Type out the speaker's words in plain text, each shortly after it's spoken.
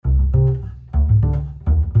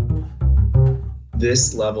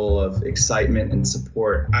this level of excitement and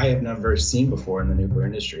support I have never seen before in the nuclear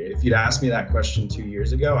industry. If you'd asked me that question 2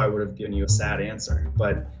 years ago, I would have given you a sad answer.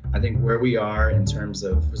 But I think where we are in terms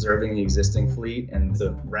of preserving the existing fleet and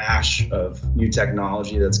the rash of new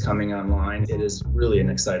technology that's coming online, it is really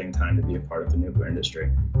an exciting time to be a part of the nuclear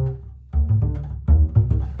industry.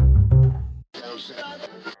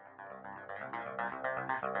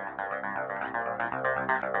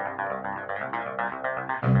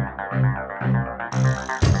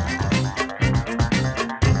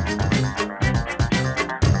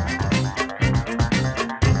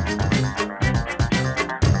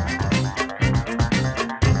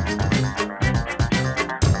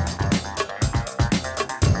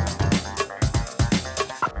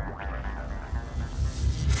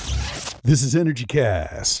 This is Energy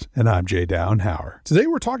Cast, and I'm Jay Downhauer. Today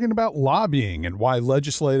we're talking about lobbying and why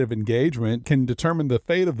legislative engagement can determine the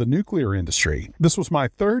fate of the nuclear industry. This was my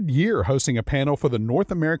third year hosting a panel for the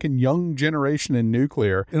North American Young Generation in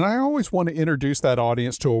Nuclear, and I always want to introduce that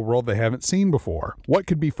audience to a world they haven't seen before. What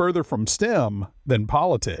could be further from STEM than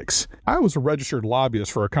politics? I was a registered lobbyist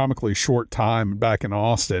for a comically short time back in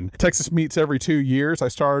Austin. Texas meets every 2 years. I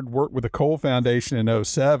started work with the Cole Foundation in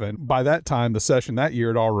 2007. By that time, the session that year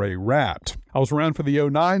had already wrapped. I was around for the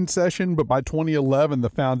 2009 session, but by 2011, the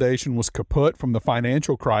foundation was kaput from the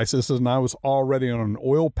financial crisis, and I was already on an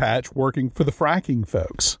oil patch working for the fracking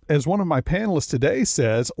folks. As one of my panelists today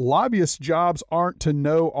says, lobbyists' jobs aren't to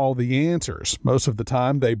know all the answers. Most of the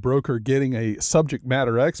time, they broker getting a subject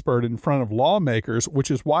matter expert in front of lawmakers,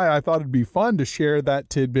 which is why I thought it'd be fun to share that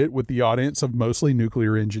tidbit with the audience of mostly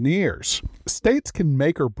nuclear engineers. States can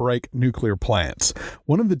make or break nuclear plants.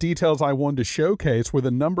 One of the details I wanted to showcase were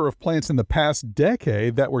the number of plants in the past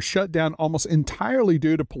decade that were shut down almost entirely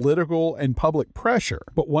due to political and public pressure.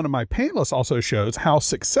 But one of my panelists also shows how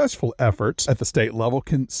successful efforts at the state level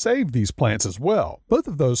can save these plants as well. Both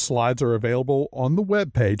of those slides are available on the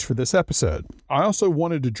webpage for this episode. I also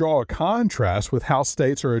wanted to draw a contrast with how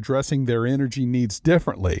states are addressing their energy needs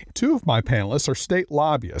differently. Two of my panelists are state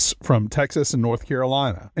lobbyists from Texas and North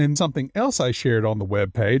Carolina. And something else I shared on the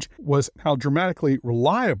webpage was how dramatically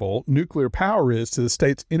reliable nuclear power is to the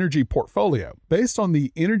state's energy portfolio. Based on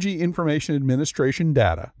the Energy Information Administration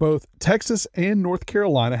data, both Texas and North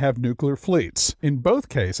Carolina have nuclear fleets. In both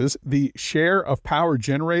cases, the share of power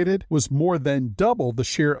generated was more than double the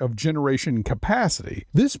share of generation capacity.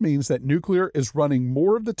 This means that nuclear is running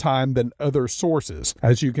more of the time than other sources.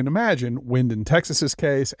 As you can imagine, wind in Texas's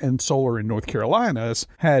case and solar in North Carolina's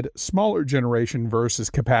had smaller generation versus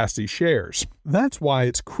capacity shares. That's why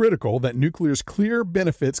it's critical that nuclear's clear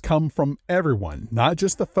benefits come from everyone, not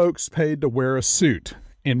just the folks paid to wear a suit.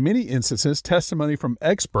 In many instances, testimony from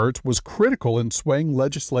experts was critical in swaying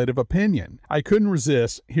legislative opinion. I couldn't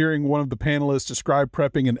resist hearing one of the panelists describe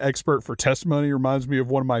prepping an expert for testimony. Reminds me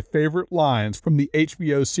of one of my favorite lines from the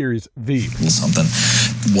HBO series Veep. Something.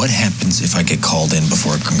 What happens if I get called in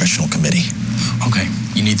before a congressional committee? Okay,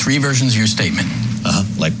 you need 3 versions of your statement.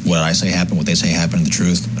 Like what I say happened, what they say happened, and the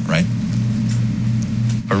truth, right?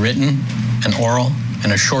 A written, an oral,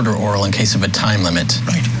 and a shorter oral in case of a time limit.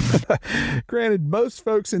 Right. Granted, most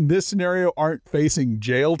folks in this scenario aren't facing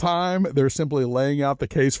jail time. They're simply laying out the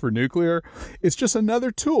case for nuclear. It's just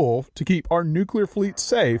another tool to keep our nuclear fleet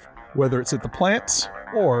safe, whether it's at the plants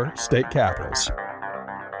or state capitals.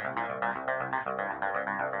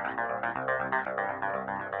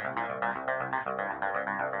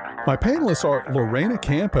 My panelists are Lorena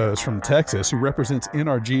Campos from Texas, who represents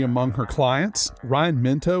NRG among her clients, Ryan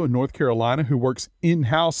Minto in North Carolina, who works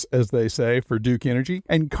in-house, as they say, for Duke Energy,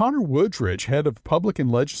 and Connor Woodridge, head of public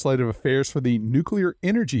and legislative affairs for the Nuclear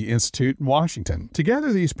Energy Institute in Washington.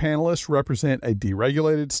 Together, these panelists represent a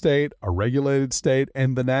deregulated state, a regulated state,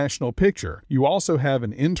 and the national picture. You also have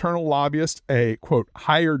an internal lobbyist, a, quote,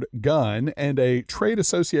 hired gun, and a trade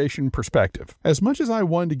association perspective. As much as I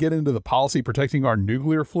wanted to get into the policy protecting our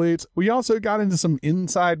nuclear fleet, we also got into some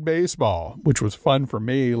inside baseball, which was fun for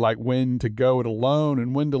me, like when to go it alone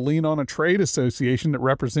and when to lean on a trade association that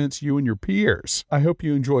represents you and your peers. I hope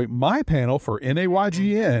you enjoy my panel for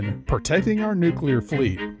NAYGN, Protecting Our Nuclear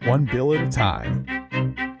Fleet, one bill at a time.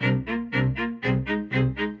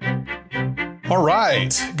 All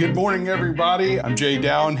right. Good morning, everybody. I'm Jay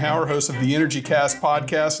Downhauer, host of the Energy Cast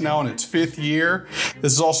podcast, now in its 5th year.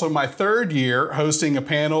 This is also my 3rd year hosting a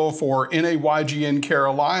panel for NAYGN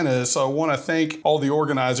Carolina, so I want to thank all the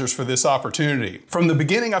organizers for this opportunity. From the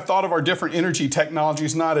beginning, I thought of our different energy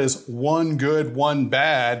technologies not as one good, one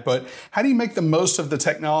bad, but how do you make the most of the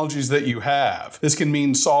technologies that you have? This can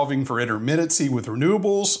mean solving for intermittency with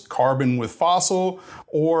renewables, carbon with fossil,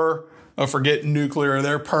 or forget nuclear,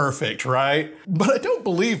 they're perfect, right? But I don't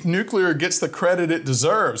believe nuclear gets the credit it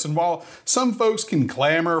deserves. And while some folks can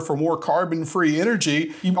clamor for more carbon-free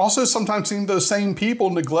energy, you also sometimes see those same people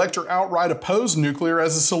neglect or outright oppose nuclear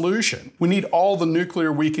as a solution. We need all the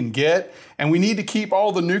nuclear we can get, and we need to keep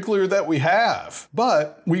all the nuclear that we have.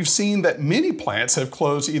 But we've seen that many plants have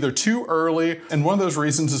closed either too early, and one of those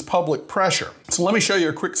reasons is public pressure. So let me show you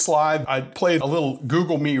a quick slide. I played a little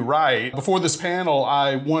Google Me right. Before this panel,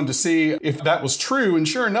 I wanted to see if that was true, and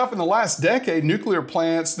sure enough, in the last decade, nuclear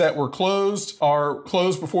plants that were closed are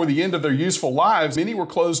closed before the end of their useful lives. Many were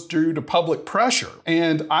closed due to public pressure.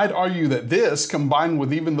 And I'd argue that this, combined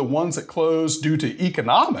with even the ones that closed due to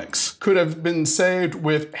economics, could have been saved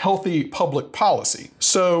with healthy public policy.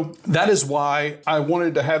 So that is why I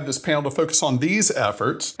wanted to have this panel to focus on these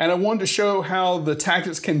efforts, and I wanted to show how the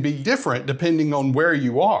tactics can be different depending on where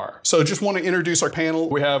you are. So just want to introduce our panel.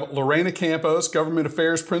 We have Lorena Campos, Government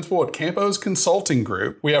Affairs Principal at Campos Consulting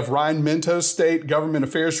Group. We have Ryan Mentos, State Government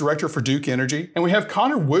Affairs Director for Duke Energy. And we have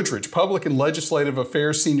Connor Woodridge, Public and Legislative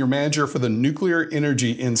Affairs Senior Manager for the Nuclear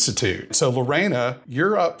Energy Institute. So Lorena,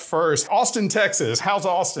 you're up first. Austin, Texas. How's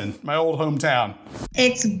Austin, my old hometown?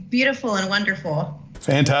 It's beautiful and wonderful.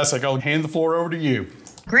 Fantastic. I'll hand the floor over to you.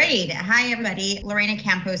 Great. Hi, everybody. Lorena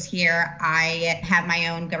Campos here. I have my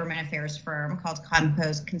own government affairs firm called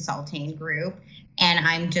Campos Consulting Group, and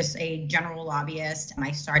I'm just a general lobbyist.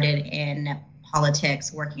 I started in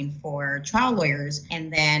politics working for trial lawyers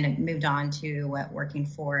and then moved on to working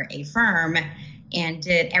for a firm and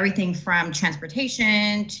did everything from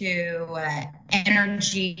transportation to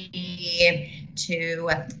energy to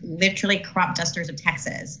literally crop dusters of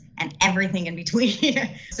Texas and everything in between.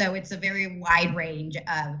 So it's a very wide range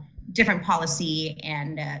of different policy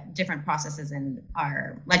and different processes in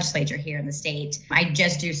our legislature here in the state. I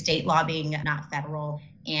just do state lobbying, not federal,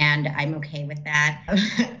 and I'm okay with that.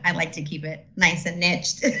 I like to keep it nice and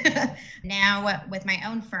niched. Now, with my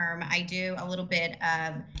own firm, I do a little bit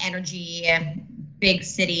of energy, big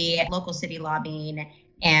city, local city lobbying,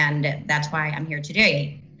 and that's why I'm here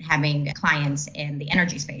today, having clients in the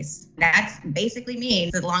energy space. That's basically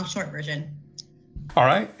me, the long, short version. All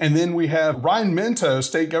right. And then we have Ryan Mentos,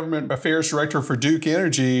 State Government Affairs Director for Duke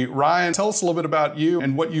Energy. Ryan, tell us a little bit about you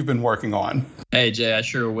and what you've been working on. Hey, Jay, I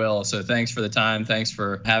sure will. So thanks for the time. Thanks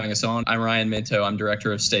for having us on. I'm Ryan Minto. I'm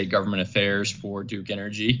Director of State Government Affairs for Duke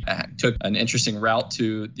Energy. I took an interesting route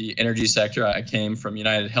to the energy sector. I came from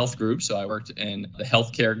United Health Group, so I worked in the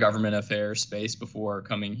healthcare government affairs space before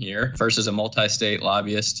coming here. First as a multi-state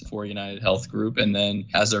lobbyist for United Health Group, and then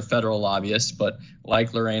as their federal lobbyist. But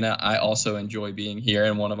like Lorena, I also enjoy being here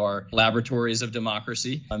in one of our laboratories of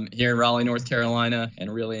democracy. I'm here in Raleigh, North Carolina,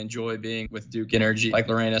 and really enjoy being with Duke Energy. Like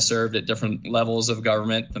Lorena, served at different levels of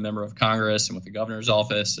government, a member of Congress and with the governor's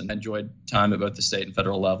office, and enjoyed time at both the state and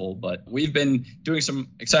federal level. But we've been doing some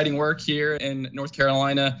exciting work here in North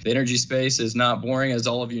Carolina. The energy space is not boring, as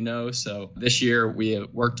all of you know. So this year we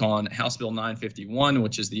worked on House Bill 951,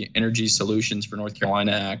 which is the Energy Solutions for North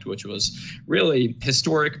Carolina Act, which was really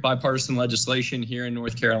historic bipartisan legislation here in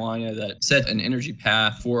North Carolina that set an energy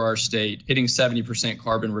path for our state, hitting 70%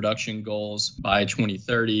 carbon reduction goals by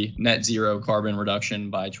 2030, net zero carbon reduction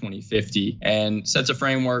by 2050, and sets a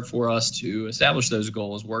framework for us to establish those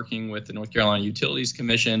goals, working with the North Carolina Utilities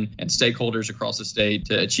Commission and stakeholders across the state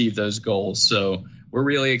to achieve those goals. So we're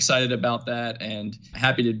really excited about that and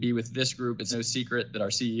happy to be with this group. It's no secret that our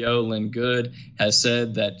CEO, Lynn Good, has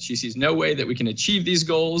said that she sees no way that we can achieve these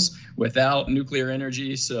goals without nuclear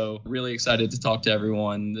energy. So really excited to talk to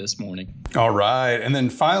everyone this morning. All right. And then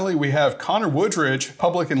finally, we have Connor Woodridge,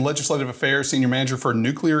 Public and Legislative Affairs Senior Manager for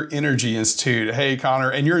Nuclear Energy Institute. Hey, Connor,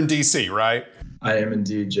 and you're in D.C., right? I am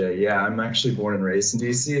indeed, Jay. Yeah, I'm actually born and raised in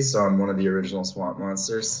D.C., so I'm one of the original swamp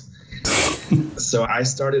monsters. So I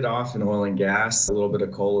started off in oil and gas, a little bit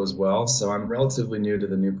of coal as well. So I'm relatively new to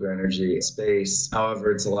the nuclear energy space.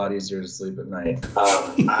 However, it's a lot easier to sleep at night.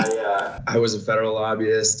 I was a federal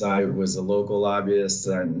lobbyist. I was a local lobbyist,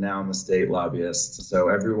 and now I'm a state lobbyist. So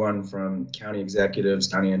everyone from county executives,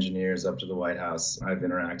 county engineers, up to the White House, I've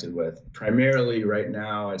interacted with. Primarily right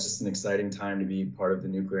now, it's just an exciting time to be part of the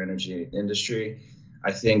nuclear energy industry.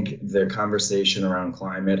 I think the conversation around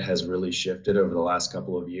climate has really shifted over the last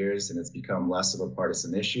couple of years, and it's become less of a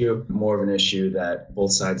partisan issue, more of an issue that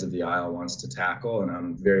both sides of the aisle wants to tackle, and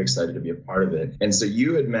I'm very excited to be a part of it. And so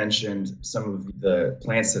you had mentioned some of the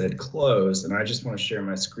plants that had closed, and I just want to share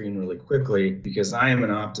my screen really quickly because I am an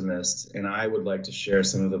optimist, and I would like to share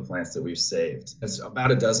some of the plants that we've saved. It's about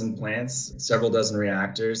a dozen plants, several dozen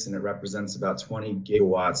reactors, and it represents about 20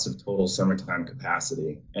 gigawatts of total summertime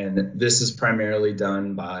capacity. And this is primarily done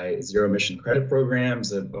done by zero emission credit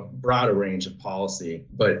programs, a broader range of policy.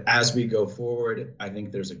 But as we go forward, I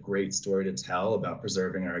think there's a great story to tell about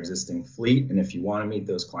preserving our existing fleet. And if you want to meet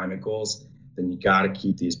those climate goals, then you got to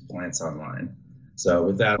keep these plants online. So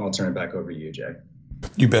with that, I'll turn it back over to you, Jay.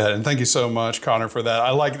 You bet. And thank you so much, Connor, for that. I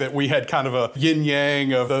like that we had kind of a yin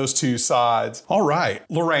yang of those two sides. All right,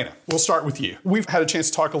 Lorena, we'll start with you. We've had a chance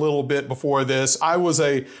to talk a little bit before this. I was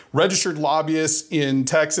a registered lobbyist in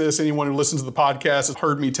Texas. Anyone who listens to the podcast has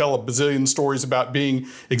heard me tell a bazillion stories about being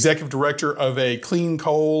executive director of a clean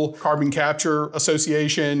coal carbon capture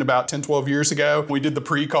association about 10, 12 years ago. We did the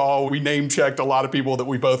pre-call. We name checked a lot of people that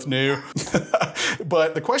we both knew.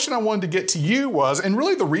 But the question I wanted to get to you was, and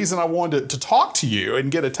really the reason I wanted to talk to you and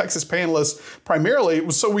get a Texas panelist primarily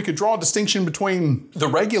was so we could draw a distinction between the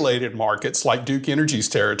regulated markets like Duke Energy's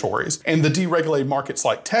territories and the deregulated markets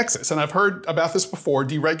like Texas. And I've heard about this before.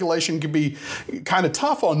 Deregulation can be kind of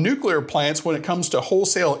tough on nuclear plants when it comes to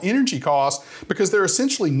wholesale energy costs because they're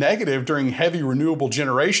essentially negative during heavy renewable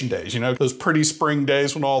generation days, those pretty spring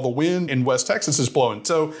days when all the wind in West Texas is blowing.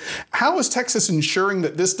 So how is Texas ensuring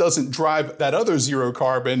that this doesn't drive that other zero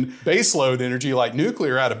carbon baseload energy like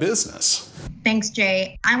nuclear out of business? Thanks,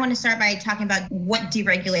 Jay. I want to start by talking about what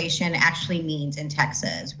deregulation actually means in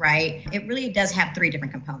Texas, right? It really does have three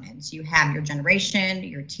different components. You have your generation,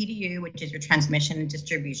 your TDU, which is your transmission and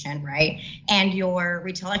distribution, right? And your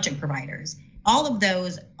retail electric providers. All of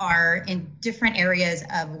those are in different areas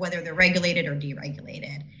of whether they're regulated or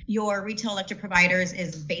deregulated. Your retail electric providers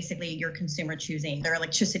is basically your consumer choosing their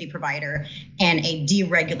electricity provider in a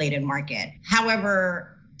deregulated market.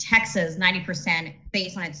 However, Texas, 90%,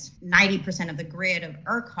 based on its 90% of the grid of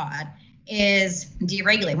ERCOT, is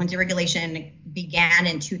deregulated. When deregulation began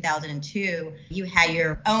in 2002, you had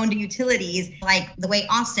your owned utilities, like the way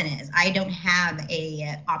Austin is. I don't have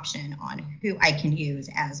an option on who I can use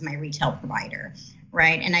as my retail provider,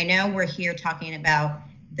 right? And I know we're here talking about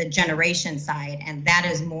the generation side, and that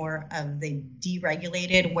is more of the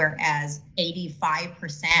deregulated, whereas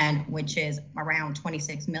 85%, which is around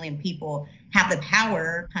 26 million people, have the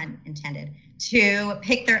power, pun intended, to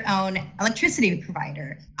pick their own electricity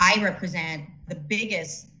provider. I represent the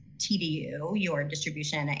biggest TDU, your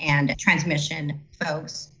distribution and transmission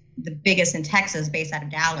folks, the biggest in Texas, based out of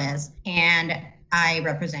Dallas, and I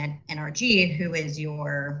represent NRG, who is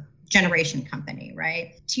your generation company,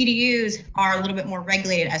 right? TDUs are a little bit more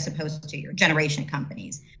regulated as opposed to your generation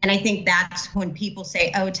companies. And I think that's when people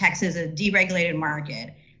say, oh, Texas is a deregulated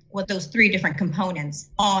market. Well, those three different components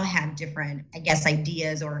all have different,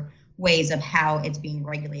 ideas or ways of how it's being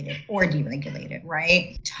regulated or deregulated,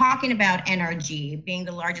 right? Talking about NRG being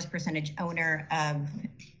the largest percentage owner of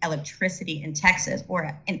electricity in Texas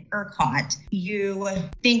or in ERCOT, you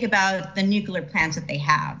think about the nuclear plants that they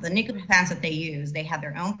have. The nuclear plants that they use, they have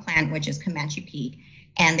their own plant, which is Comanche Peak,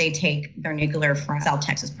 and they take their nuclear from South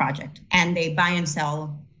Texas Project, and they buy and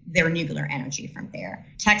sell their nuclear energy from there.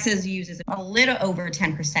 Texas uses a little over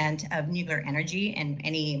 10% of nuclear energy in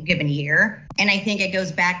any given year. And I think it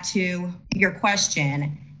goes back to your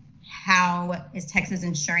question, how is Texas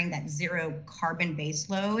ensuring that zero carbon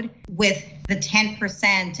baseload with the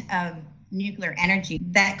 10% of nuclear energy?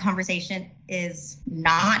 That conversation is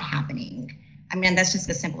not happening. I mean, that's just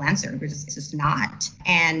a simple answer. It's just not.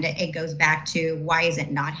 And it goes back to why is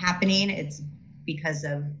it not happening? It's because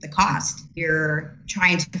of the cost. You're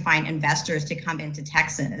trying to find investors to come into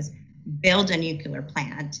Texas, build a nuclear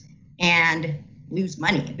plant, and lose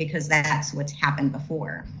money because that's what's happened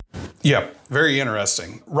before. Yeah, very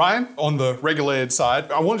interesting. Ryan, on the regulated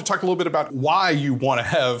side, I wanted to talk a little bit about why you want to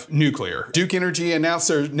have nuclear. Duke Energy announced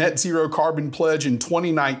their net zero carbon pledge in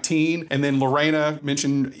 2019, and then Lorena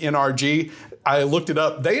mentioned NRG. I looked it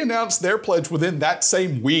up. They announced their pledge within that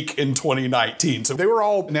same week in 2019. So they were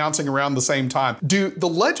all announcing around the same time. Do the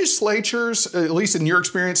legislatures, at least in your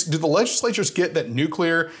experience, do the legislatures get that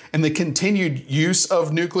nuclear and the continued use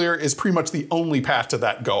of nuclear is pretty much the only path to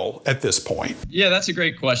that goal at this point? Yeah, that's a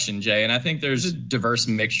great question, Jay. And I think there's a diverse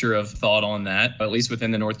mixture of thought on that, at least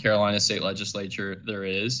within the North Carolina state legislature, there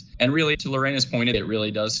is. And really, to Lorena's point, it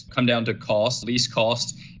really does come down to cost, least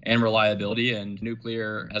cost, and reliability, and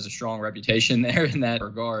nuclear has a strong reputation there in that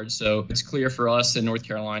regard. So it's clear for us in North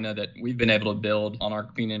Carolina that we've been able to build on our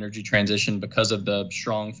clean energy transition because of the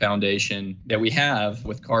strong foundation that we have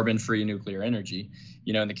with carbon-free nuclear energy.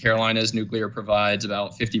 You know, in the Carolinas, nuclear provides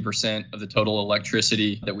about 50% of the total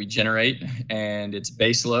electricity that we generate, and it's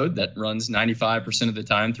base load that runs 95% of the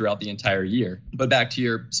time throughout the entire year. But back to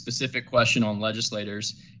your specific question on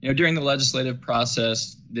legislators, you know, during the legislative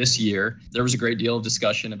process, this year, there was a great deal of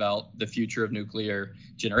discussion about the future of nuclear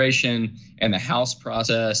generation, and the House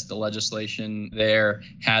process, the legislation there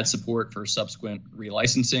had support for subsequent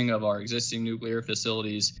relicensing of our existing nuclear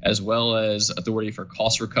facilities, as well as authority for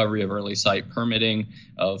cost recovery of early site permitting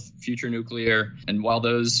of future nuclear. And while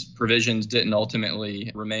those provisions didn't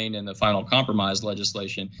ultimately remain in the final compromise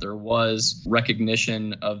legislation, there was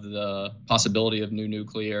recognition of the possibility of new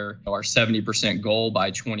nuclear. Our 70% goal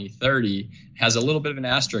by 2030 has a little bit of an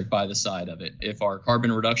asterisk by the side of it. If our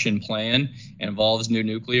carbon reduction plan involves new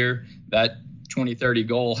nuclear, that 2030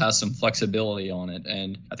 goal has some flexibility on it.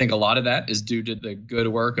 And I think a lot of that is due to the good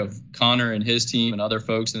work of Connor and his team and other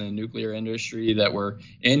folks in the nuclear industry that were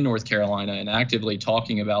in North Carolina and actively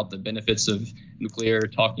talking about the benefits of nuclear,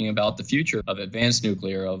 talking about the future of advanced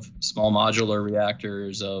nuclear, of small modular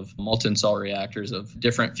reactors, of molten salt reactors, of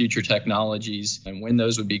different future technologies, and when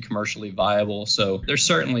those would be commercially viable. So there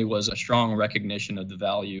certainly was a strong recognition of the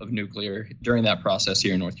value of nuclear during that process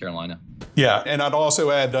here in North Carolina. Yeah, and I'd also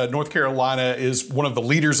add North Carolina is one of the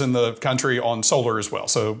leaders in the country on solar as well,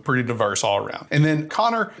 so pretty diverse all around. And then,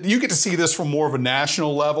 Connor, you get to see this from more of a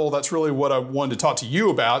national level. That's really what I wanted to talk to you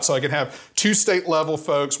about, so I can have two state-level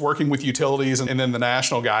folks working with utilities and then the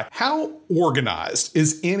national guy. How organized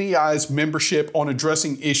is NEI's membership on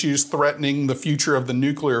addressing issues threatening the future of the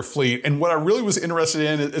nuclear fleet? And what I really was interested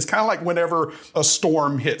in is kind of like whenever a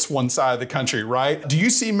storm hits one side of the country, right? Do you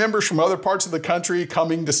see members from other parts of the country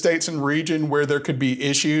coming to states and region where there could be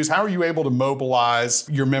issues? How are you able to mobilize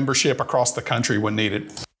your membership across the country when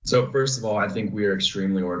needed? So first of all, I think we are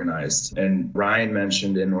extremely organized. And Ryan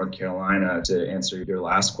mentioned in North Carolina, to answer your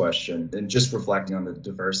last question, and just reflecting on the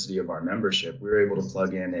diversity of our membership, we were able to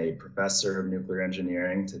plug in a professor of nuclear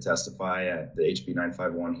engineering to testify at the HB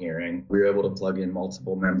 951 hearing. We were able to plug in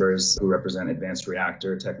multiple members who represent advanced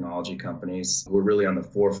reactor technology companies who are really on the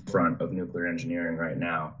forefront of nuclear engineering right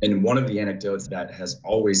now. And one of the anecdotes that has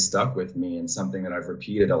always stuck with me, and something that I've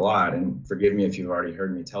repeated a lot, and forgive me if you've already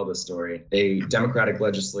heard me tell this story, a Democratic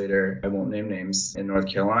legislator, I won't name names, in North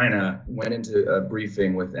Carolina went into a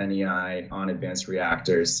briefing with NEI on advanced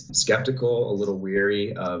reactors, skeptical, a little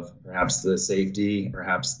weary of perhaps the safety,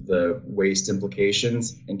 perhaps the waste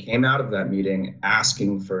implications, and came out of that meeting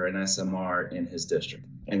asking for an SMR in his district.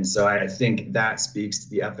 And so I think that speaks to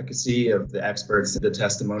the efficacy of the experts, the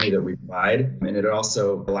testimony that we provide. And it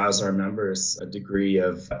also allows our members a degree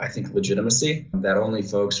of, I think, legitimacy that only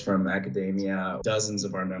folks from academia, dozens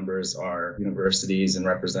of our members are universities and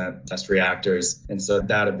represent test reactors. And so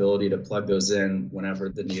that ability to plug those in whenever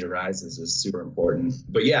the need arises is super important.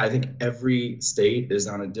 But yeah, I think every state is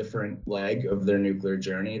on a different leg of their nuclear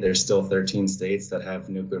journey. There's still 13 states that have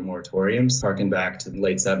nuclear moratoriums, harking back to the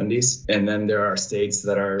late 70s. And then there are states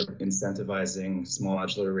that are incentivizing small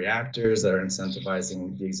modular reactors, that are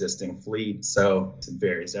incentivizing the existing fleet. So it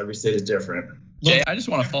varies. Every state is different. Jay, I just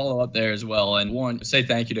want to follow up there as well. And one, say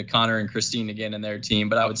thank you to Connor and Christine again and their team.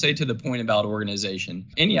 But I would say to the point about organization,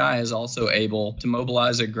 NEI is also able to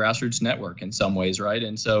mobilize a grassroots network in some ways, right?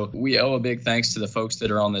 And so we owe a big thanks to the folks that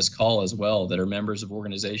are on this call as well, that are members of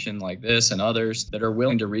organization like this and others that are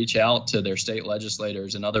willing to reach out to their state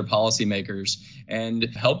legislators and other policymakers and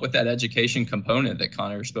help with that education component that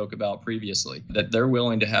Connor spoke about previously, that they're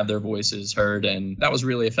willing to have their voices heard. And that was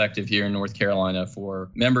really effective here in North Carolina for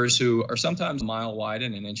members who are sometimes mile wide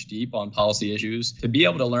and an inch deep on policy issues, to be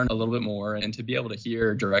able to learn a little bit more and to be able to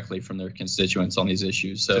hear directly from their constituents on these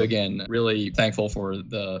issues. So again, really thankful for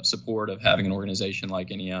the support of having an organization like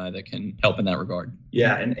NEI that can help in that regard.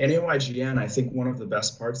 Yeah, and NEIGN, I think one of the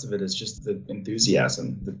best parts of it is just the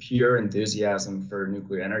enthusiasm, the pure enthusiasm for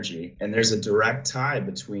nuclear energy. And there's a direct tie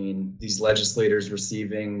between these legislators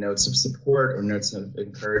receiving notes of support or notes of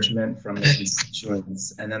encouragement from their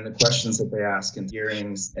constituents, and then the questions that they ask in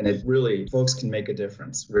hearings. And it really, folks can make a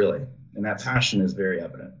difference, really. And that passion is very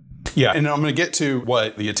evident. Yeah, and I'm going to get to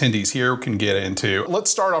what the attendees here can get into. Let's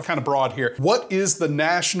start off kind of broad here. What is the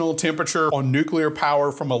national temperature on nuclear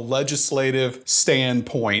power from a legislative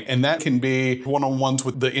standpoint? And that can be one-on-ones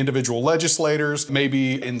with the individual legislators,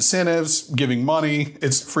 maybe incentives, giving money.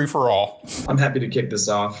 It's free for all. I'm happy to kick this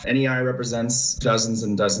off. NEI represents dozens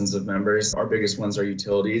and dozens of members. Our biggest ones are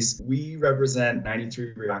utilities. We represent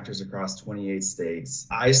 93 reactors across 28 states.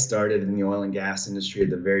 I started in the oil and gas industry at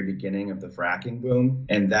the very beginning of the fracking boom,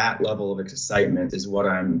 and that level of excitement is what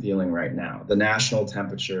I'm feeling right now. The national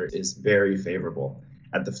temperature is very favorable.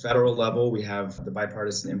 At the federal level, we have the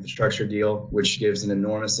bipartisan infrastructure deal, which gives an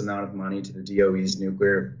enormous amount of money to the DOE's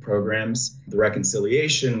nuclear programs. The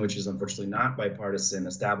reconciliation, which is unfortunately not bipartisan,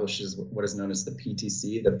 establishes what is known as the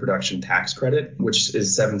PTC, the production tax credit, which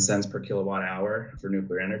is 7 cents per kilowatt hour for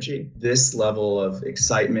nuclear energy. This level of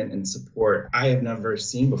excitement and support I have never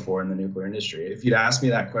seen before in the nuclear industry. If you'd asked me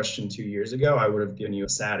that question 2 years ago, I would have given you a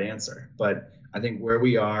sad answer. But I think where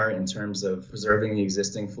we are in terms of preserving the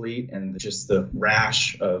existing fleet and just the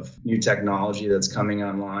rash of new technology that's coming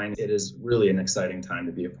online, it is really an exciting time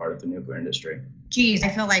to be a part of the nuclear industry. Geez, I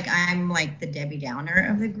feel like I'm like the Debbie Downer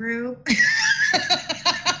of the group.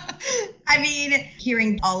 I mean,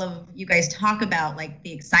 hearing all of you guys talk about like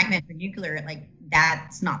the excitement for nuclear, like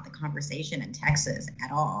that's not the conversation in Texas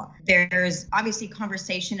at all. There's obviously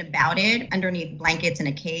conversation about it underneath blankets in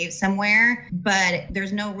a cave somewhere, but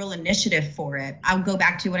there's no real initiative for it. I'll go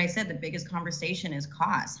back to what I said. The biggest conversation is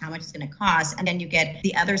cost, how much it's going to cost. And then you get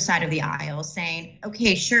the other side of the aisle saying,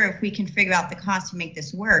 okay, sure, if we can figure out the cost to make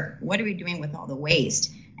this work, what are we doing with all the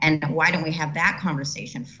waste? And why don't we have that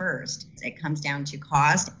conversation first? It comes down to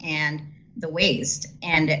cost and the waste.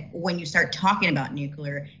 And when you start talking about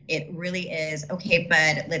nuclear, it really is, okay,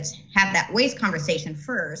 but let's have that waste conversation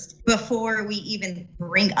first before we even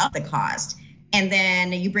bring up the cost. And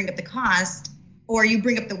then you bring up the cost, or you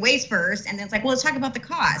bring up the waste first, and then it's like, well, let's talk about the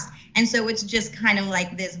cost. And so it's just kind of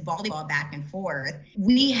like this volleyball back and forth.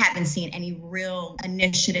 We haven't seen any real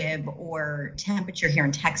initiative or temperature here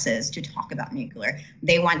in Texas to talk about nuclear.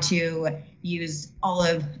 They want to use all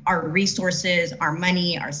of our resources, our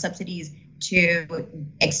money, our subsidies to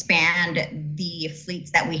expand the fleets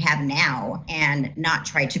that we have now and not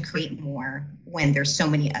try to create more when there's so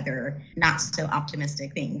many other not so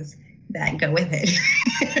optimistic things that go with it.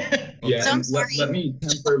 Yeah, so let me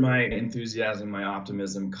temper my enthusiasm, my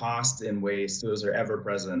optimism. Cost and waste, those are ever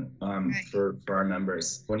present for our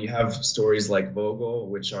members. When you have stories like Vogtle,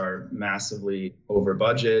 which are massively over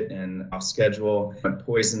budget and off schedule, it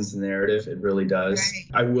poisons the narrative. It really does.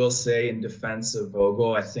 Right. I will say in defense of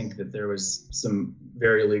Vogtle, I think that there was some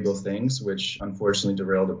very illegal things, which unfortunately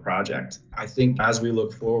derailed the project. I think as we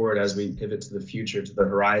look forward, as we pivot to the future, to the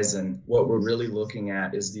horizon, what we're really looking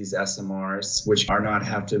at is these SMRs, which are not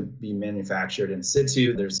have to be manufactured in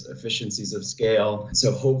situ. There's efficiencies of scale.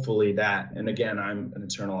 So hopefully that, and again, I'm an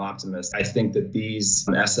eternal optimist. I think that these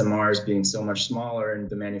SMRs being so much smaller and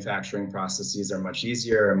the manufacturing processes are much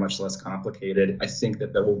easier and much less complicated, I think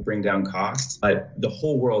that will bring down costs. But the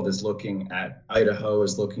whole world is looking at, Idaho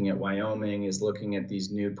is looking at Wyoming, is looking at these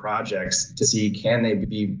new projects to see, can they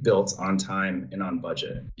be built on time and on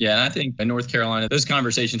budget? Yeah, and I think in North Carolina, those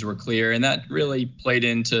conversations were clear, and that really played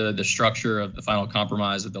into the structure of the final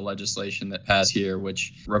compromise of the legislation that passed here,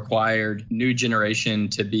 which required new generation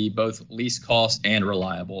to be both least cost and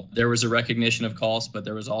reliable. There was a recognition of cost, but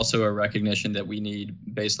there was also a recognition that we need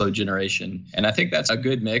baseload generation. And I think that's a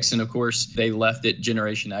good mix. And of course, they left it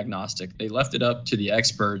generation agnostic. They left it up to the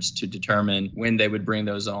experts to determine when they would bring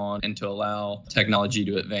those on and to allow technology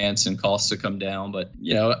to advance and costs to come down. But,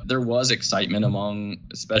 there was excitement among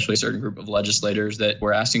especially a certain group of legislators that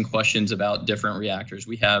were asking questions about different reactors.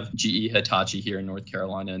 We have GE Hitachi here in North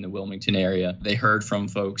Carolina in the Wilmington area. They heard from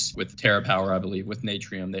folks with TerraPower, I believe, with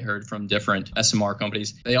Natrium. They heard from different SMR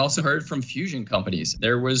companies. They also heard from fusion companies.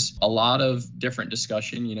 There was a lot of different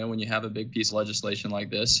discussion. When you have a big piece of legislation like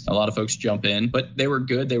this, a lot of folks jump in, but they were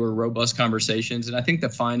good. They were robust conversations. And I think the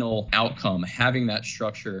final outcome, having that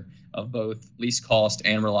structure of both least cost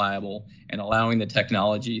and reliable and allowing the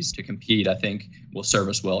technologies to compete, I think will serve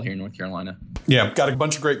us well here in North Carolina. Yeah, got a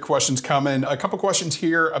bunch of great questions coming. A couple questions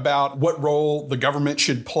here about what role the government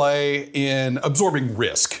should play in absorbing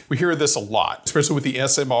risk. We hear this a lot, especially with the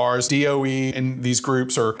SMRs. DOE and these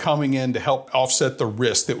groups are coming in to help offset the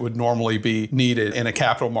risk that would normally be needed in a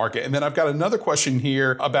capital market. And then I've got another question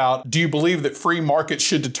here about, do you believe that free markets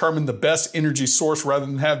should determine the best energy source rather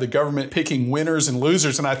than have the government picking winners and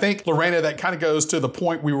losers? And I think, Lorena, that kind of goes to the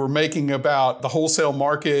point we were making about the wholesale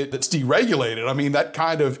market that's deregulated. I mean, that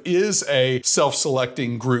kind of is a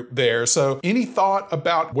self-selecting group there. So any thought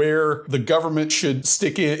about where the government should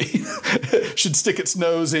stick its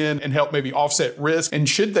nose in and help maybe offset risk? And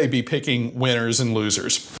should they be picking winners and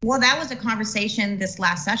losers? Well, that was a conversation this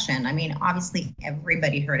last session. I mean, obviously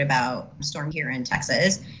everybody heard about storm here in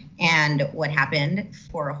Texas and what happened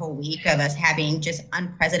for a whole week of us having just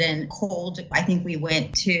unprecedented cold. I think we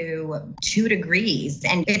went to 2 degrees,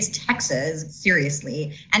 and it's Texas,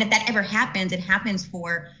 seriously. And if that ever happens, it happens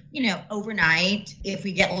for, overnight. If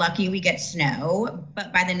we get lucky, we get snow.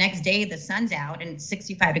 But by the next day, the sun's out and it's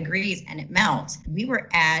 65 degrees and it melts. We were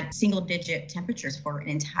at single-digit temperatures for an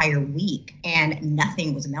entire week and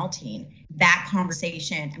nothing was melting. that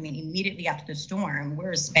conversation, I mean, immediately after the storm,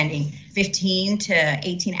 we're spending 15 to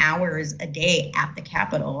 18 hours a day at the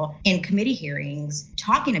Capitol in committee hearings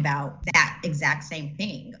talking about that exact same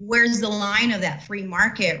thing. Where's the line of that free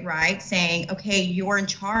market, right? Saying, okay, you're in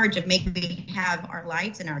charge of making me have our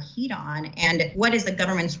lights and our heat on. And what is the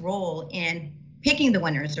government's role in picking the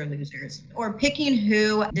winners or losers, or picking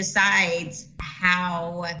who decides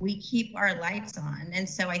how we keep our lights on? And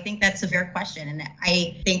so I think that's a fair question. And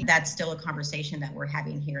I think that's still a conversation that we're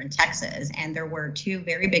having here in Texas. And there were two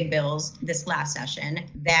very big bills this last session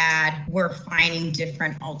that were finding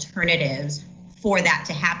different alternatives for that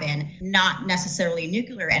to happen, not necessarily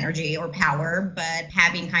nuclear energy or power, but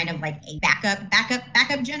having kind of like a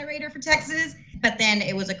backup generator for Texas. But then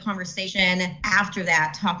it was a conversation after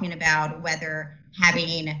that talking about whether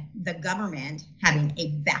having the government having a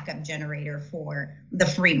backup generator for the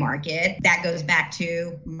free market. That goes back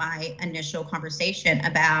to my initial conversation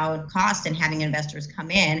about cost and having investors come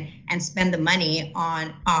in and spend the money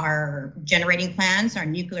on our generating plants, our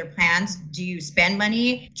nuclear plants. Do you spend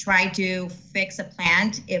money, try to fix a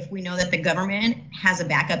plant if we know that the government has a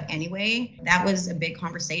backup anyway? That was a big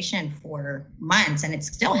conversation for months, and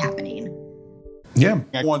it's still happening. Yeah.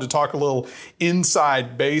 I wanted to talk a little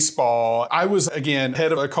inside baseball. I was, again,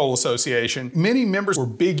 head of a coal association. Many members were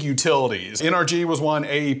big utilities. NRG was one,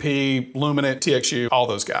 AEP, Luminant, TXU, all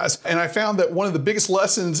those guys. And I found that one of the biggest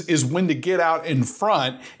lessons is when to get out in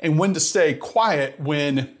front and when to stay quiet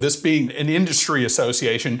when, this being an industry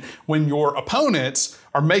association, when your opponents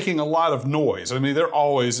are making a lot of noise. I mean, they're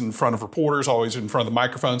always in front of reporters, always in front of the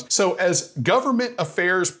microphones. So as government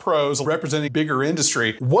affairs pros representing bigger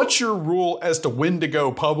industry, what's your rule as to when to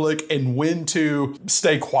go public and when to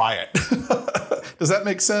stay quiet? Does that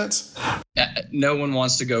make sense? No one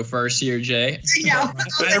wants to go first here, Jay. No.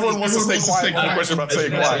 Everyone wants to stay quiet. One question about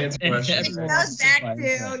staying quiet. It goes back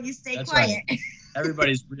to you stay quiet. Right.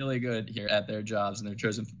 Everybody's really good here at their jobs and their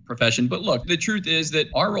chosen profession. But look, the truth is that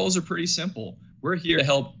our roles are pretty simple. We're here to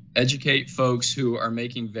help educate folks who are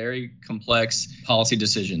making very complex policy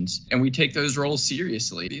decisions. And we take those roles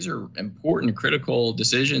seriously. These are important, critical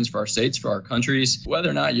decisions for our states, for our countries. Whether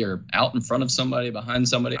or not you're out in front of somebody, behind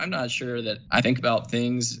somebody, I'm not sure that I think about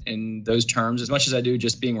things in those terms as much as I do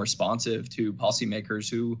just being responsive to policymakers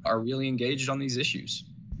who are really engaged on these issues.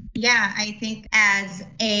 Yeah, I think as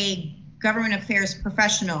a government affairs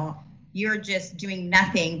professional, you're just doing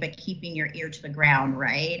nothing but keeping your ear to the ground,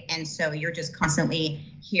 right? And so you're just constantly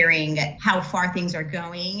hearing how far things are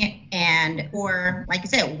going or like I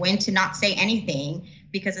said, when to not say anything,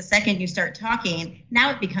 because the second you start talking,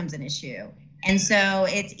 now it becomes an issue. And so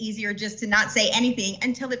it's easier just to not say anything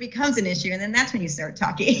until it becomes an issue. And then that's when you start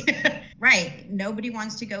talking. Right. Nobody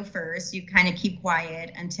wants to go first. You kind of keep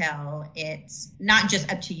quiet until it's not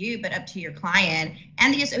just up to you, but up to your client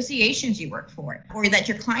and the associations you work for, or that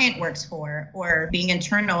your client works for, or being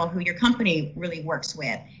internal, who your company really works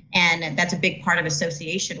with. And that's a big part of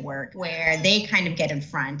association work, where they kind of get in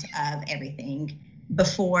front of everything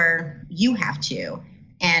before you have to.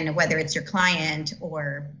 And whether it's your client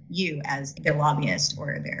or you as their lobbyist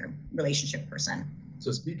or their relationship person.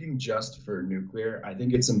 So speaking just for nuclear, I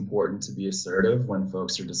think it's important to be assertive when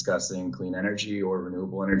folks are discussing clean energy or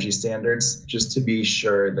renewable energy standards, just to be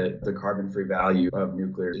sure that the carbon-free value of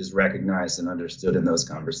nuclear is recognized and understood in those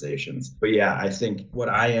conversations. But yeah, I think what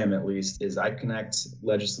I am at least is I connect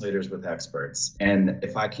legislators with experts. And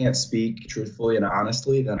if I can't speak truthfully and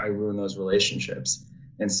honestly, then I ruin those relationships.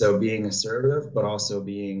 And so being assertive, but also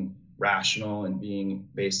being rational and being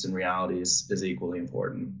based in realities is equally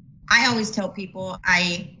important. I always tell people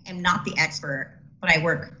I am not the expert, but I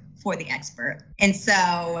work for the expert. And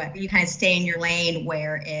so you kind of stay in your lane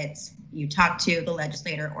where it's you talk to the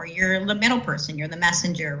legislator or you're the middle person, you're the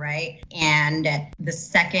messenger, right? And the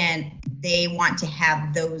second they want to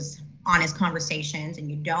have those honest conversations and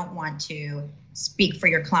you don't want to speak for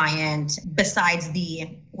your client besides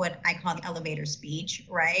what I call the elevator speech,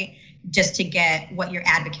 right? Just to get what you're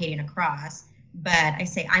advocating across. But I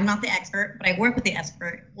say, I'm not the expert, but I work with the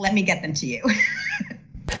expert. Let me get them to you.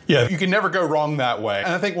 Yeah, you can never go wrong that way.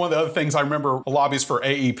 And I think one of the other things I remember, lobbies for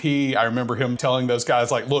AEP, I remember him telling those guys,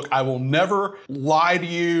 like, look, I will never lie to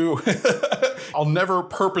you. I'll never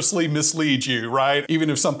purposely mislead you, right? Even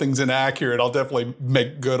if something's inaccurate, I'll definitely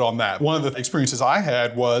make good on that. One of the experiences I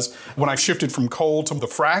had was when I shifted from coal to the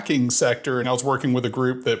fracking sector, and I was working with a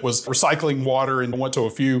group that was recycling water, and I went to a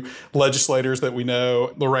few legislators that we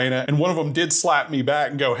know, Lorena, and one of them did slap me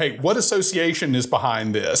back and go, hey, what association is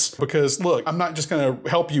behind this? Because look, I'm not just going to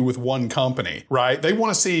help help you with one company, right? They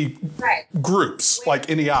want to see groups like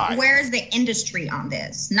NEI. Where is the industry on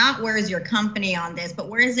this? Not where is your company on this, but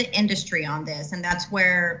where is the industry on this? And that's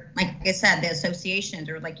where, like I said, the associations,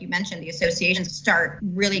 or like you mentioned, the associations start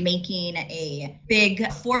really making a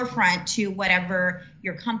big forefront to whatever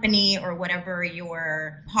your company or whatever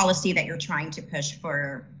your policy that you're trying to push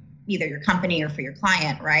for either your company or for your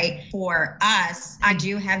client, right? For us, I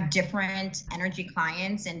do have different energy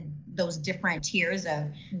clients and those different tiers of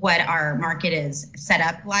what our market is set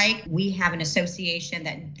up like. We have an association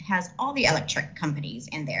that has all the electric companies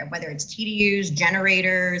in there, whether it's TDUs,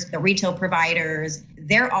 generators, the retail providers,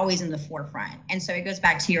 they're always in the forefront. And so it goes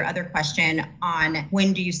back to your other question on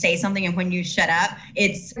when do you say something and when you shut up.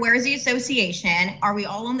 It's where's the association? Are we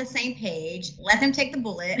all on the same page? Let them take the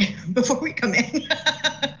bullet before we come in.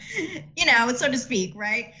 So to speak,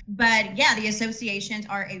 right? But yeah, the associations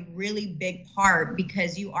are a really big part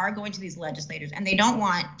because you are going to these legislators and they don't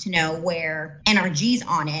want to know where NRG's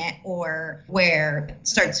on it or where it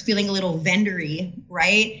starts feeling a little vendory,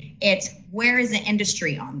 right? It's where is the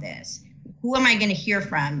industry on this? Who am I going to hear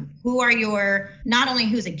from? Who are not only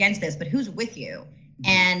who's against this, but who's with you?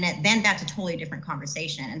 And then that's a totally different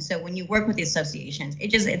conversation. And so when you work with the associations,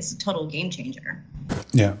 it's a total game changer.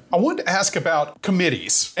 Yeah. I wanted to ask about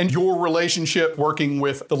committees and your relationship working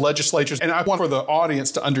with the legislatures. And I want for the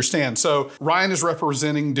audience to understand. So Ryan is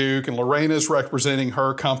representing Duke and Lorena is representing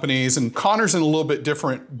her companies, and Connor's in a little bit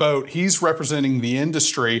different boat. He's representing the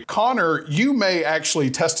industry. Connor, you may actually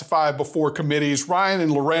testify before committees. Ryan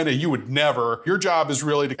and Lorena, you would never. Your job is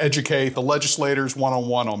really to educate the legislators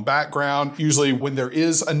one-on-one on background. Usually when there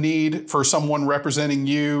is a need for someone representing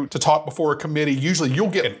you to talk before a committee, usually you'll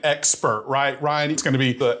get an expert, right? Ryan is going to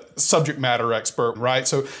be the subject matter expert, right?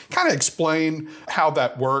 So kind of explain how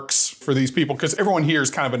that works for these people, because everyone here is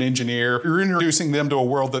kind of an engineer. You're introducing them to a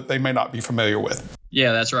world that they may not be familiar with.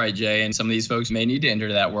 Yeah, that's right, Jay. And some of these folks may need to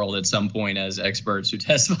enter that world at some point as experts who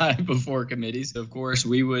testify before committees. Of course,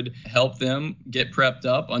 we would help them get prepped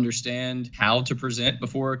up, understand how to present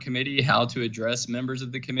before a committee, how to address members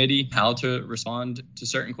of the committee, how to respond to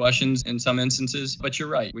certain questions in some instances. But you're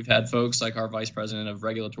right. We've had folks like our Vice President of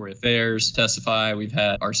Regulatory Affairs testify. We've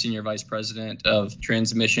had our Senior Vice President of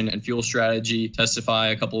Transmission and Fuel Strategy testify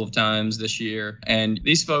a couple of times this year. And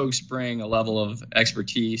these folks bring a level of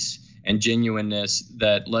expertise and genuineness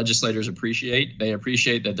that legislators appreciate. They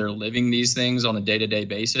appreciate that they're living these things on a day-to-day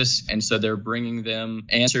basis. And so they're bringing them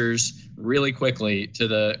answers really quickly to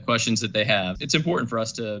the questions that they have. It's important for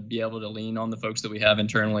us to be able to lean on the folks that we have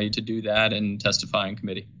internally to do that and testify in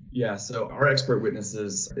committee. Yeah, so our expert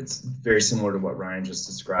witnesses, it's very similar to what Ryan just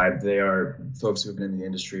described. They are folks who have been in the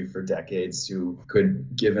industry for decades who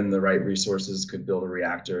could, given the right resources, could build a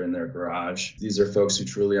reactor in their garage. These are folks who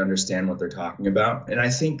truly understand what they're talking about. And I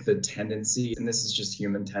think the tendency, and this is just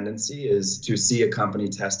human tendency, is to see a company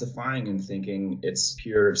testifying and thinking it's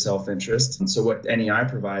pure self-interest. And so what NEI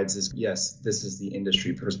provides is, yes, this is the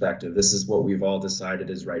industry perspective. This is what we've all decided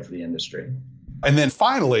is right for the industry. And then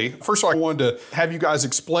finally, first of all, I wanted to have you guys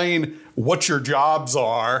explain what your jobs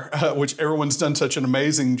are, which everyone's done such an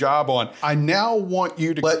amazing job on. I now want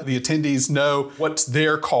you to let the attendees know what's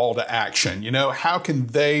their call to action. How can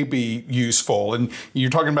they be useful? And you're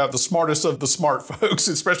talking about the smartest of the smart folks,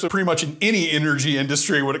 especially pretty much in any energy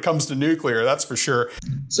industry when it comes to nuclear, that's for sure.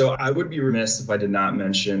 So I would be remiss if I did not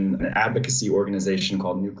mention an advocacy organization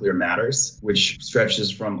called Nuclear Matters, which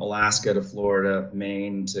stretches from Alaska to Florida,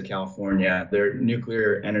 Maine to California. They're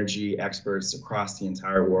nuclear energy experts across the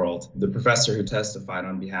entire world. The professor who testified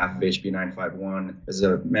on behalf of HB 951 is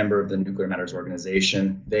a member of the Nuclear Matters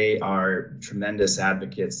organization. They are tremendous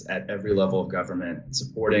advocates at every level of government,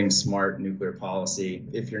 supporting smart nuclear policy.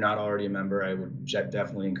 If you're not already a member, I would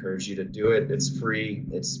definitely encourage you to do it. It's free.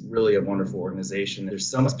 It's really a wonderful organization. There's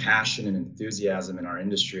so much passion and enthusiasm in our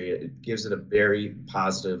industry. It gives it a very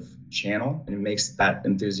positive channel, and it makes that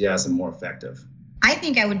enthusiasm more effective. I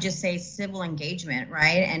think I would just say civil engagement,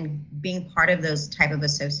 right? And being part of those type of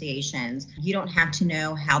associations. You don't have to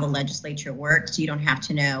know how the legislature works. You don't have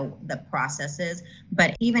to know the processes.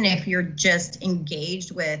 But even if you're just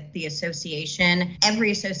engaged with the association,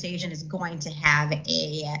 every association is going to have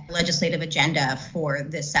a legislative agenda for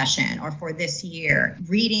this session or for this year.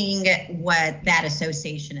 Reading what that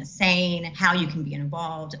association is saying, how you can be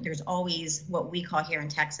involved. There's always what we call here in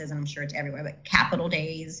Texas, and I'm sure it's everywhere, but Capitol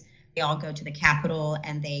Days. They all go to the Capitol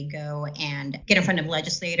and they go and get in front of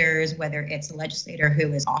legislators, whether it's a legislator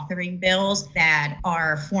who is authoring bills that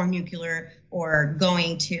are for nuclear, or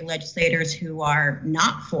going to legislators who are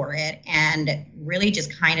not for it and really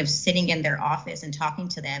just kind of sitting in their office and talking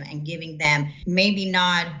to them and giving them maybe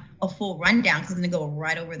not a full rundown because it's going to go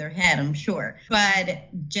right over their head, I'm sure, but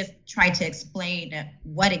just try to explain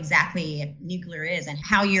what exactly nuclear is and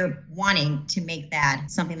how you're wanting to make that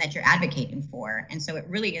something that you're advocating for. And so it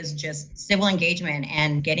really is just civil engagement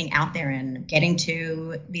and getting out there and getting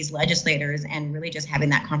to these legislators and really just having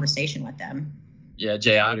that conversation with them. Yeah,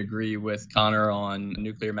 Jay, I would agree with Connor on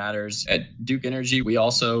nuclear matters. At Duke Energy, we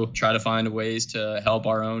also try to find ways to help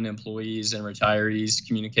our own employees and retirees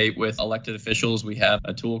communicate with elected officials. We have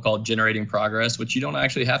a tool called Generating Progress, which you don't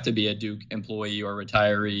actually have to be a Duke employee or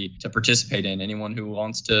retiree to participate in. Anyone who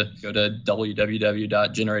wants to go to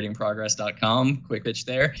www.generatingprogress.com, quick pitch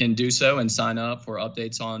there, can do so and sign up for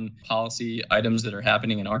updates on policy items that are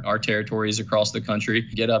happening in our territories across the country,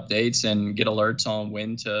 get updates and get alerts on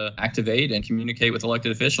when to activate and communicate with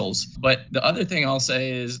elected officials. But the other thing I'll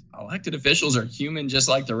say is elected officials are human just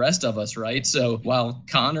like the rest of us, right? So while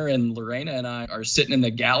Connor and Lorena and I are sitting in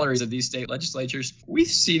the galleries of these state legislatures, we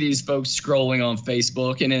see these folks scrolling on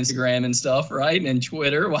Facebook and Instagram and stuff, right? And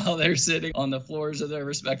Twitter while they're sitting on the floors of their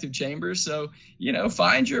respective chambers. So,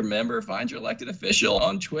 find your member, find your elected official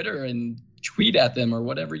on Twitter and tweet at them or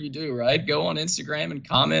whatever you do, right? Go on Instagram and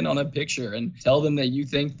comment on a picture and tell them that you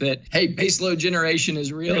think that, hey, baseload generation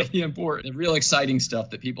is really important, the real exciting stuff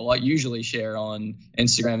that people usually share on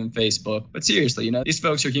Instagram and Facebook. But seriously, these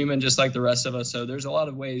folks are human just like the rest of us. So there's a lot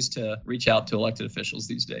of ways to reach out to elected officials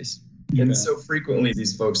these days. And so frequently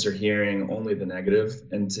these folks are hearing only the negative,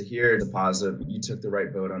 and to hear the positive, you took the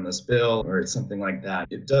right vote on this bill or something like that,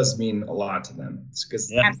 it does mean a lot to them. Because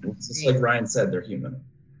just like Ryan said, they're human.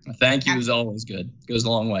 Thank you is always good. Goes a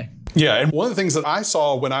long way. Yeah, and one of the things that I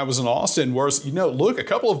saw when I was in Austin was, look, a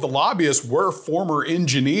couple of the lobbyists were former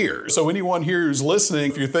engineers. So anyone here who's listening,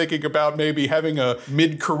 if you're thinking about maybe having a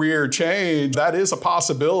mid-career change, that is a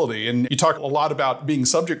possibility. And you talk a lot about being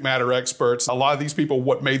subject matter experts. A lot of these people,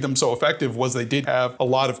 what made them so effective was they did have a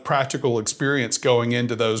lot of practical experience going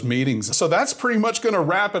into those meetings. So that's pretty much going to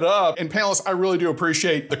wrap it up. And panelists, I really do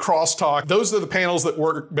appreciate the crosstalk. Those are the panels that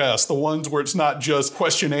work best, the ones where it's not just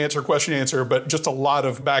question, answer, but just a lot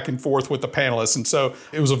of back and forth with the panelists. And so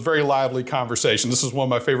it was a very lively conversation. This is one of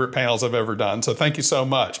my favorite panels I've ever done. So thank you so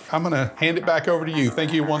much. I'm going to hand it back over to you.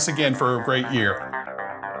 Thank you once again for a great year.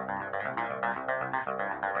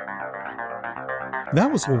 That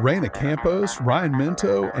was Lorena Campos, Ryan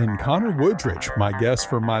Minto, and Connor Woodridge, my guests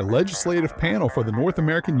for my legislative panel for the North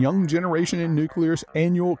American Young Generation in Nuclear's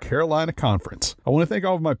annual Carolina Conference. I want to thank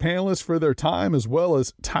all of my panelists for their time, as well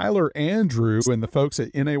as Tyler Andrew and the folks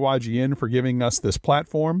at NAYGN for giving us this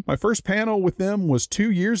platform. My first panel with them was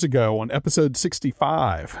 2 years ago on episode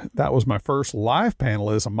 65. That was my first live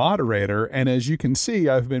panel as a moderator, and as you can see,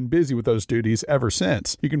 I've been busy with those duties ever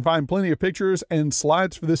since. You can find plenty of pictures and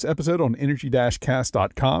slides for this episode on energy-cast.com,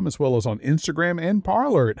 as well as on Instagram and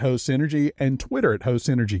Parler at Host Energy and Twitter at Host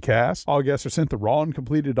Energy Cast. All guests are sent the raw and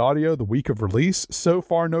completed audio the week of release. So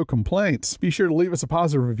far, no complaints. Be sure to leave us a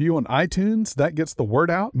positive review on iTunes. That gets the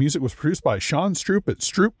word out. Music was produced by Sean Stroop at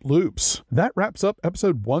Stroop Loops. That wraps up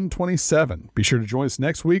episode 127. Be sure to join us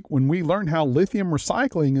next week when we learn how lithium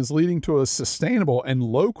recycling is leading to a sustainable and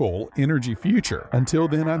local energy future. Until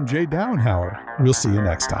then, I'm Jay Downhauer. We'll see you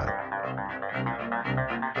next time.